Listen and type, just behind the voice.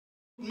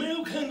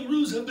Male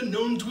kangaroos have been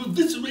known to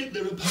eviscerate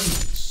their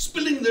opponents,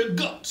 spilling their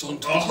guts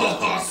onto the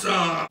grass.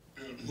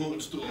 And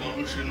once the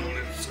lotion on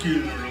its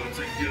skin or else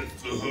it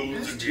gets the hose again.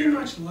 That's too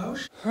much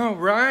lotion. All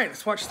right,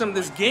 let's watch some of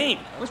this game.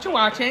 What you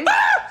watching?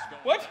 Ah!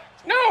 What?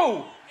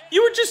 No!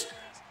 You were just...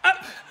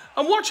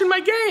 I'm watching my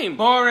game.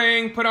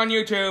 Boring. Put on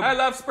YouTube. I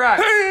love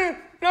SPROTS.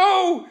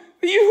 No!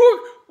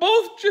 You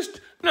both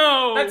just...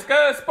 No. Let's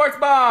go, sports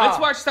ball. Let's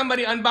watch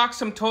somebody unbox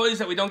some toys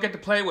that we don't get to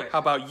play with. How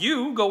about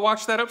you go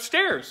watch that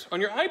upstairs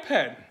on your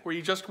iPad where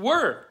you just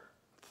were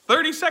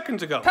 30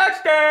 seconds ago.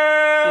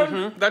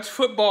 Touchdown! That's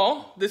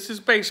football. This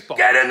is baseball.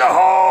 Get in the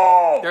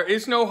hole! There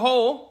is no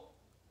hole.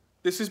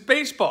 This is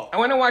baseball. I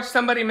want to watch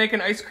somebody make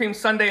an ice cream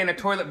sundae in a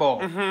toilet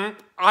bowl.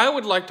 I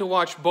would like to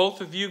watch both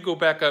of you go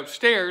back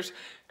upstairs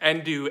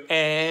and do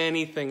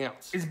anything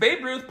else. Is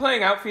Babe Ruth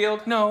playing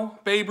outfield? No,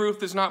 Babe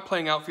Ruth is not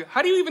playing outfield.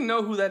 How do you even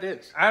know who that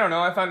is? I don't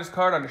know. I found his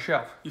card on the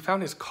shelf. You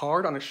found his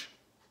card on a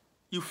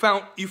You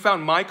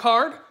found my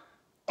card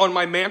on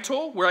my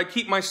mantle where I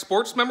keep my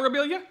sports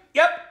memorabilia?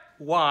 Yep.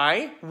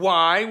 Why?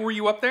 Why were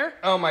you up there?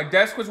 Oh, my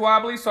desk was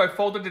wobbly, so I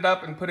folded it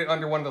up and put it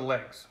under one of the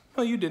legs.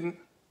 No, you didn't.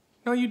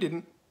 No, you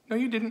didn't. No,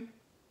 you didn't.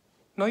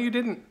 No, you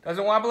didn't.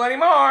 Doesn't wobble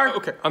anymore.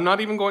 Okay, I'm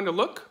not even going to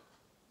look.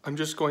 I'm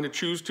just going to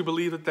choose to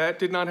believe that that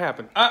did not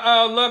happen.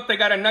 Uh-oh, look, they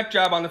got a nut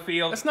job on the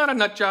field. That's not a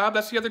nut job,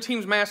 that's the other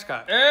team's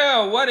mascot.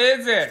 Ew, what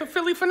is it? It's the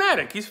Philly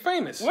Fanatic, he's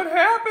famous. What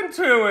happened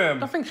to him?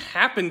 Nothing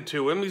happened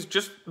to him, he's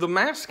just the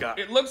mascot.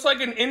 It looks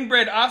like an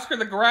inbred Oscar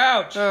the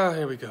Grouch. Oh,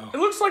 here we go. It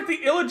looks like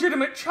the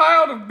illegitimate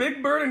child of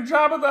Big Bird and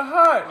Jabba the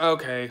Hutt.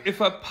 Okay. If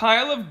a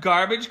pile of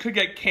garbage could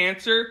get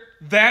cancer,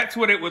 that's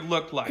what it would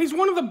look like. He's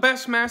one of the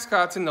best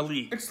mascots in the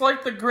league. It's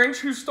like the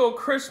Grinch who stole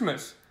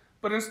Christmas.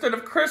 But instead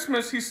of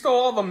Christmas, he stole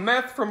all the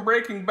meth from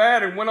Breaking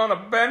Bad and went on a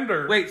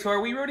bender. Wait, so are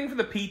we rooting for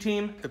the P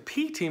team? The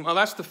P team? Oh,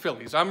 that's the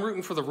Phillies. I'm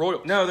rooting for the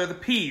Royals. No, they're the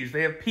P's.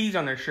 They have P's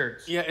on their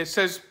shirts. Yeah, it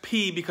says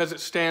P because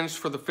it stands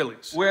for the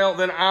Phillies. Well,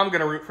 then I'm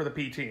gonna root for the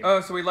P team. Oh,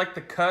 so we like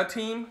the K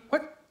team?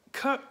 What?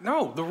 K?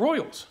 No, the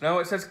Royals. No,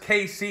 it says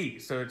KC,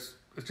 so it's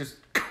just...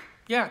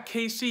 Yeah,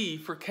 KC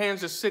for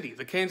Kansas City,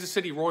 the Kansas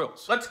City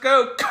Royals. Let's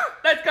go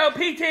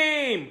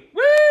P-Team!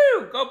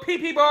 Woo! Go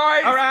P-P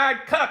boys! All right,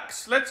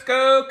 Cucks, let's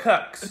go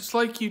Cucks. It's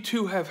like you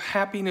two have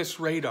happiness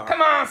radar.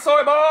 Come on,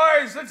 soy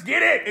boys, let's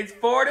get it! It's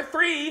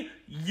 4-3,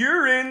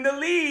 you're in the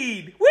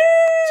lead. Woo!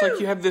 It's like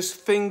you have this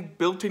thing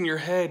built in your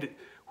head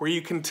where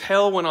you can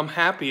tell when I'm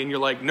happy and you're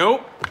like,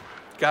 nope.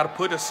 Gotta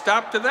put a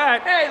stop to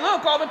that. Hey,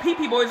 look, all the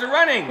PP boys are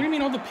running. What do you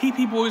mean all the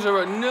PP boys are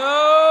running?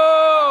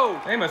 No!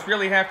 They must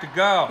really have to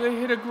go. They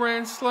hit a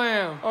grand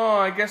slam. Oh,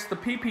 I guess the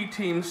PP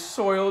team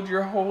soiled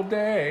your whole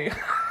day.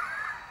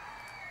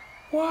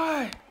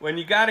 Why? When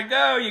you gotta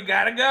go, you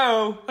gotta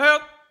go.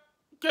 Well,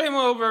 game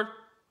over.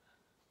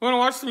 Wanna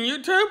watch some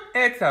YouTube?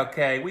 It's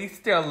okay, we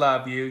still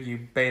love you, you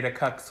beta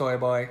cuck soy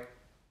boy.